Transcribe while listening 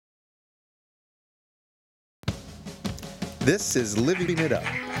This is Living It Up,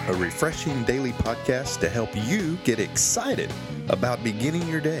 a refreshing daily podcast to help you get excited about beginning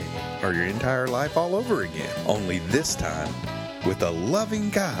your day or your entire life all over again. Only this time with a loving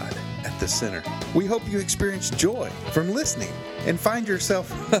God at the center. We hope you experience joy from listening and find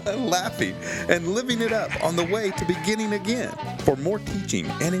yourself laughing and living it up on the way to beginning again. For more teaching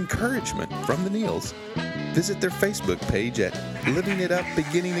and encouragement from the Neils, visit their Facebook page at Living It Up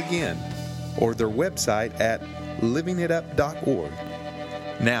Beginning Again or their website at livingitup.org.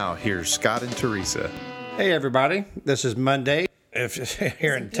 Now, here's Scott and Teresa. Hey, everybody. This is Monday.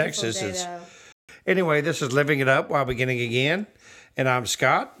 Here in Texas. Anyway, this is Living It Up While Beginning Again. And I'm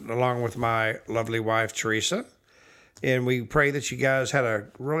Scott, along with my lovely wife, Teresa. And we pray that you guys had a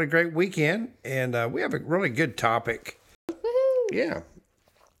really great weekend. And we have a really good topic. Woo-hoo. Yeah.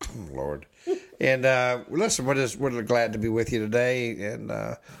 Oh, Lord. And listen, we're glad to be with you today. And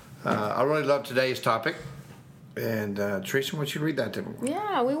I really love today's topic. And Teresa, why don't you read that to me?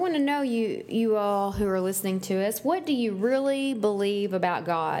 Yeah, we want to know you all who are listening to us. What do you really believe about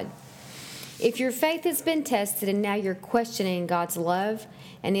God? If your faith has been tested and now you're questioning God's love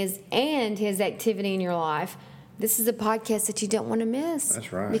and His activity in your life, this is a podcast that you don't want to miss.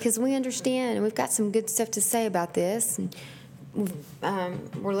 That's right. Because we understand, and we've got some good stuff to say about this. And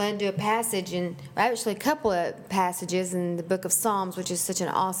we're led to a passage, and actually a couple of passages in the book of Psalms, which is such an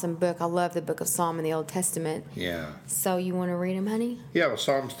awesome book. I love the book of Psalm in the Old Testament. Yeah. So you want to read them, honey? Yeah, well,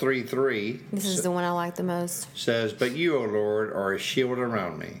 Psalms 3:3. This is the one I like the most. Says, "But you, O Lord, are a shield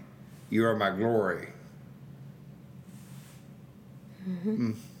around me. You are my glory."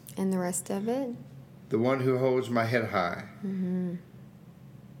 Mm-hmm. And the rest of it? The one who holds my head high. Mm-hmm.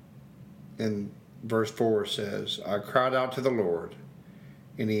 And verse 4 says, "I cried out to the Lord,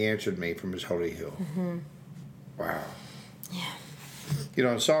 and He answered me from His holy hill." Mm-hmm. Wow. Yeah. You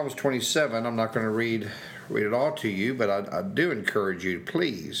know, in Psalms 27, I'm not going to read it all to you, but I do encourage you to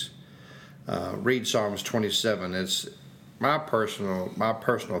please read Psalms 27. It's my personal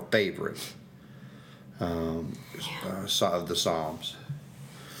favorite of the Psalms.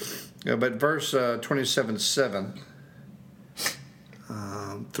 But verse 27:7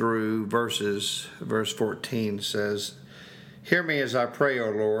 through verse 14 says, "Hear me as I pray, O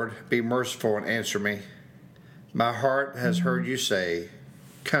Lord. Be merciful and answer me. My heart has heard you say,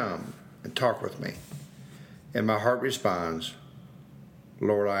 'Come and talk with me.' And my heart responds,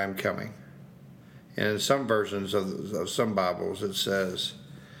 'Lord, I am coming.'" And in some versions of some Bibles, it says,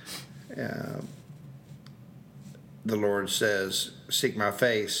 the Lord says, "Seek my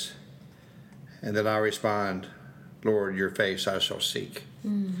face." And then I respond, "Lord, your face I shall seek."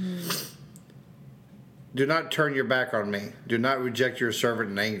 Mm-hmm. Do not turn your back on me. Do not reject your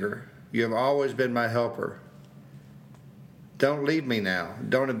servant in anger. You have always been my helper. Don't leave me now.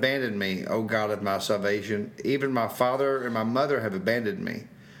 Don't abandon me, O God of my salvation. Even my father and my mother have abandoned me.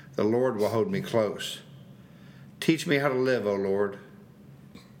 The Lord will hold me close. Teach me how to live, O Lord.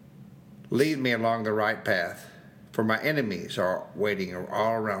 Lead me along the right path, for my enemies are waiting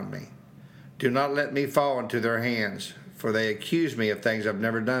all around me. Do not let me fall into their hands, for they accuse me of things I've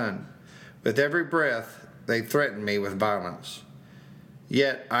never done. With every breath, they threaten me with violence.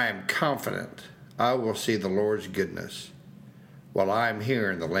 Yet I am confident I will see the Lord's goodness while I am here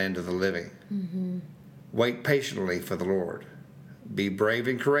in the land of the living. Mm-hmm. Wait patiently for the Lord. Be brave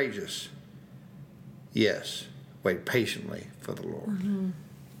and courageous. Yes, wait patiently for the Lord. Mm-hmm.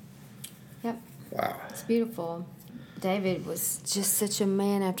 Yep. Wow. It's beautiful. David was just such a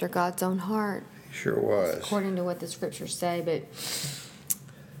man after God's own heart. Sure was. According to what the scriptures say. But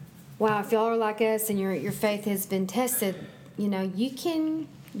wow, if y'all are like us and your faith has been tested, you can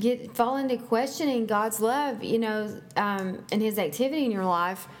fall into questioning God's love, and His activity in your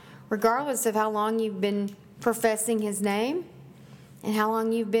life, regardless of how long you've been professing His name and how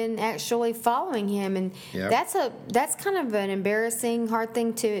long you've been actually following Him. And yep. that's kind of an embarrassing, hard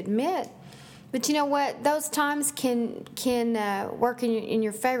thing to admit. But you know what? Those times can work in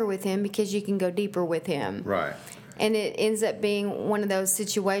your favor with Him, because you can go deeper with Him. Right. And it ends up being one of those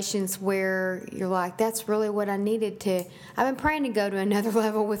situations where you're like, that's really what I needed to. I've been praying to go to another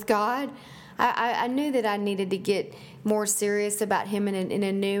level with God. I knew that I needed to get more serious about Him in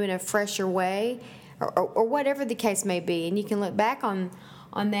a new and a fresher way, or whatever the case may be. And you can look back on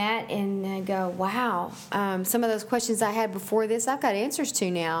that and go, wow, some of those questions I had before this, I've got answers to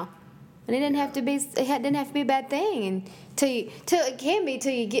now. And it didn't have to be a bad thing, and till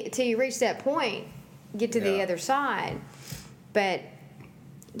you reach that point, get to the other side. But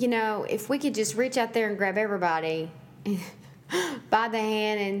if we could just reach out there and grab everybody by the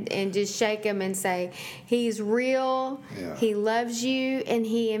hand and just shake them and say, He's real, He loves you, and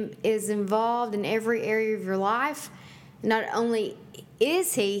He is involved in every area of your life, Not only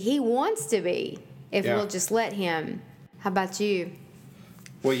is he wants to be, if Yeah. we'll just let him. How about you?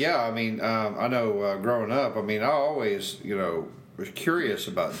 Well, yeah, I mean, I know growing up, I mean, I always, was curious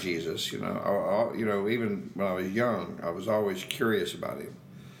about Jesus. Even when I was young, I was always curious about him.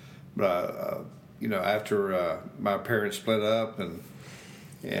 But after my parents split up and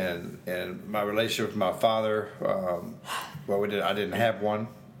my relationship with my father, I didn't have one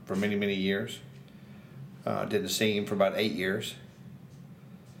for many, many years. Didn't see him for about 8 years.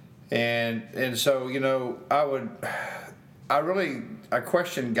 And so, I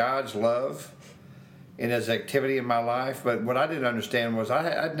questioned God's love in his activity in my life, but what I didn't understand was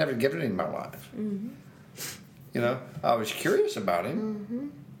I'd never given him my life. Mm-hmm. I was curious about him, mm-hmm.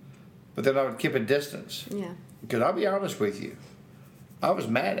 but then I would keep a distance. Yeah. Because I'll be honest with you, I was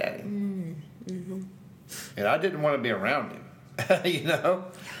mad at him. Mm-hmm. And I didn't want to be around him. I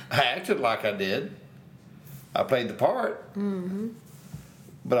acted like I did. I played the part, mm-hmm.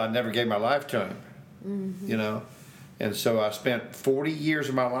 but I never gave my life to him. Mm-hmm. And so I spent 40 years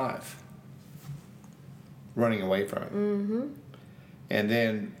of my life running away from him. Mm-hmm. And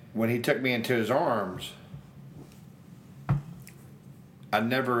then when he took me into his arms, I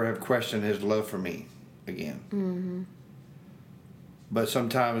never have questioned his love for me again. Mm-hmm. But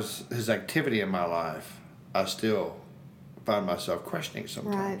sometimes his activity in my life, I still find myself questioning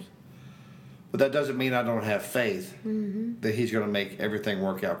sometimes. Right. But that doesn't mean I don't have faith that he's going to make everything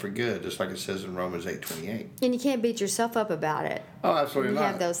work out for good, just like it says in Romans 8:28. And you can't beat yourself up about it. Oh, absolutely you not.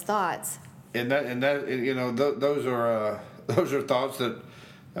 have those thoughts. And those are thoughts that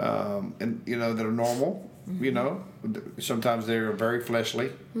that are normal. Mm-hmm. Sometimes they're very fleshly.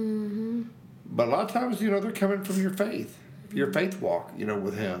 Mm-hmm. But a lot of times, they're coming from your faith, your faith walk.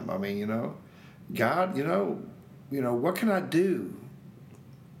 With Him. I mean, God, what can I do?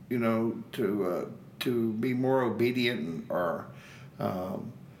 To be more obedient, or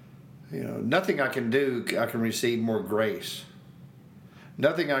nothing I can do, I can receive more grace.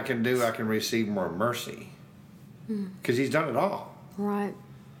 Nothing I can do, I can receive more mercy, because He's done it all. Right.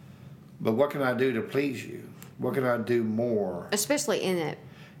 But what can I do to please You? What can I do more? Especially in it.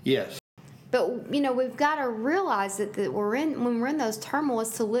 Yes. But we've got to realize that when we're in those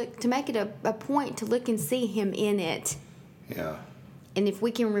turmoils, to make it a point to look and see Him in it. Yeah. And if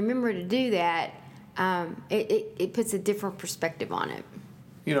we can remember to do that, it puts a different perspective on it.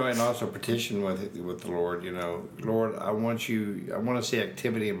 And also petition with the Lord. Lord, I want to see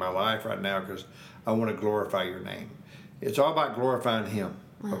activity in my life right now because I want to glorify Your name. It's all about glorifying Him.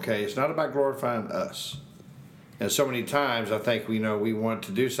 Okay, it's not about glorifying us. And so many times I think we want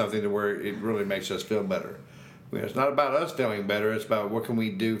to do something to where it really makes us feel better. It's not about us feeling better. It's about what can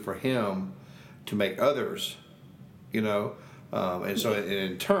we do for Him to make others, and so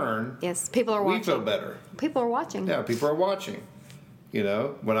in turn, yes, people are watching. We feel better. People are watching. Yeah, people are watching.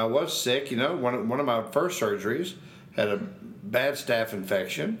 When I was sick, one of my first surgeries had a bad staph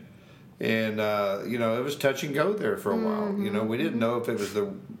infection, and it was touch and go there for a while. Mm-hmm. We didn't know if it was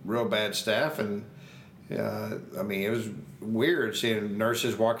the real bad staph, and it was weird seeing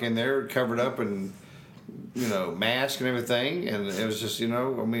nurses walk in there covered up and mask and everything, and it was just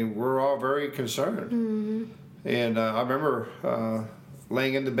we're all very concerned. Mm-hmm. And I remember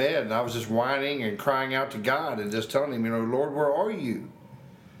laying in the bed, and I was just whining and crying out to God and just telling Him, Lord, where are You?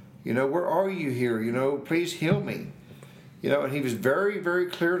 Where are You here? Please heal me. And He was very, very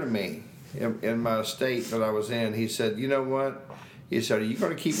clear to me in my state that I was in. He said, you know what? He said, are you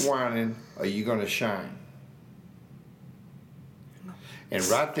going to keep whining, or are you going to shine? And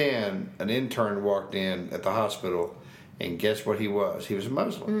right then, an intern walked in at the hospital, and guess what he was? He was a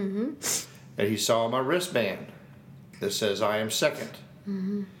Muslim. Mm-hmm. And he saw my wristband that says, I am second.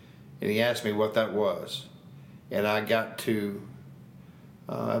 Mm-hmm. And he asked me what that was. And I got to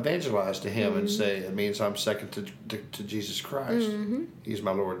evangelize to him and say, it means I'm second to Jesus Christ. Mm-hmm. He's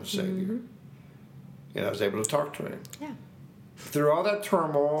my Lord and Savior. Mm-hmm. And I was able to talk to Him. Yeah. Through all that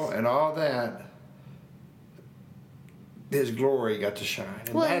turmoil and all that, His glory got to shine,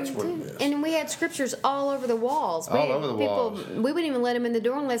 and that's what it is. And we had scriptures all over the walls. Walls. We wouldn't even let them in the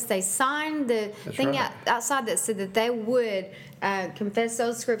door unless they signed the thing outside that said that they would confess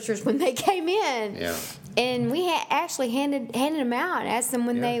those scriptures when they came in. Yeah. And we actually handed them out and asked them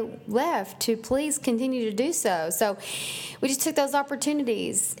when they left to please continue to do so. So we just took those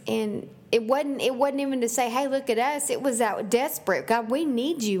opportunities, and it wasn't even to say, hey, look at us. It was out desperate. God, we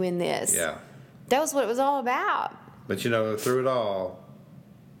need You in this. Yeah. That was what it was all about. But through it all,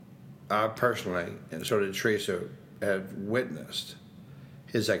 I personally, and so did Teresa, have witnessed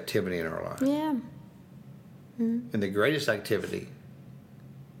His activity in our life. Yeah. And the greatest activity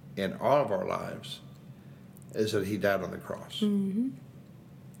in all of our lives is that he died on the cross.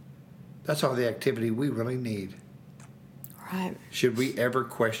 That's all the activity we really need. Right. Should we ever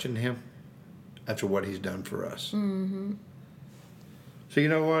question him after what he's done for us? So you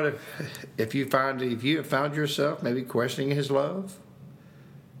know what? If you have found yourself maybe questioning his love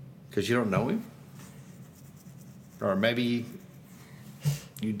because you don't know him, or maybe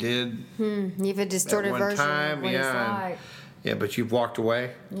you did. You've a distorted at one version time, of what yeah, it's like. Yeah, but you've walked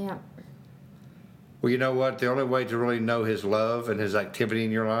away. Yeah. Well, you know what? The only way to really know his love and his activity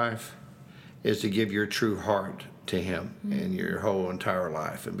in your life is to give your true heart to him in your whole entire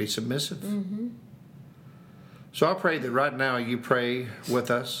life and be submissive. So I pray that right now you pray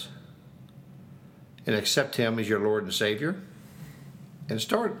with us and accept him as your Lord and Savior and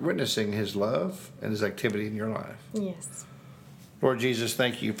start witnessing his love and his activity in your life. Yes. Lord Jesus,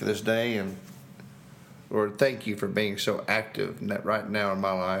 thank you for this day, and Lord, thank you for being so active right now in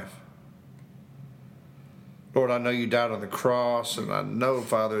my life. Lord, I know you died on the cross, and I know,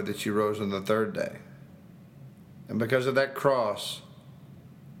 Father, that you rose on the third day. And because of that cross,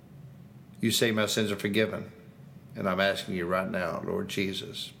 you say my sins are forgiven. And I'm asking you right now, Lord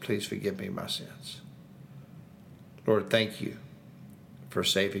Jesus, please forgive me my sins. Lord, thank you for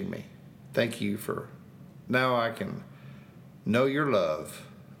saving me. Thank you for now I can know your love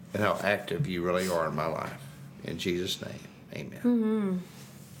and how active you really are in my life. In Jesus' name, amen.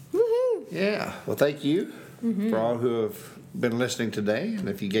 Woohoo! Yeah, well, thank you for all who have been listening today. And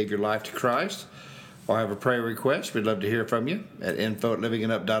if you gave your life to Christ or have a prayer request, we'd love to hear from you at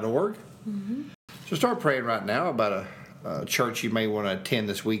info@livingitup.org. So start praying right now about a church you may want to attend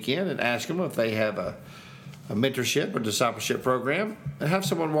this weekend and ask them if they have a mentorship or discipleship program, and have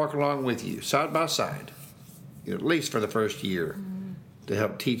someone walk along with you side by side, at least for the first year, to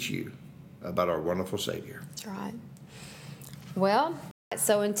help teach you about our wonderful Savior. That's right. Well,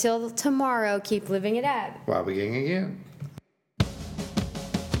 so until tomorrow, keep living it up. While beginning again.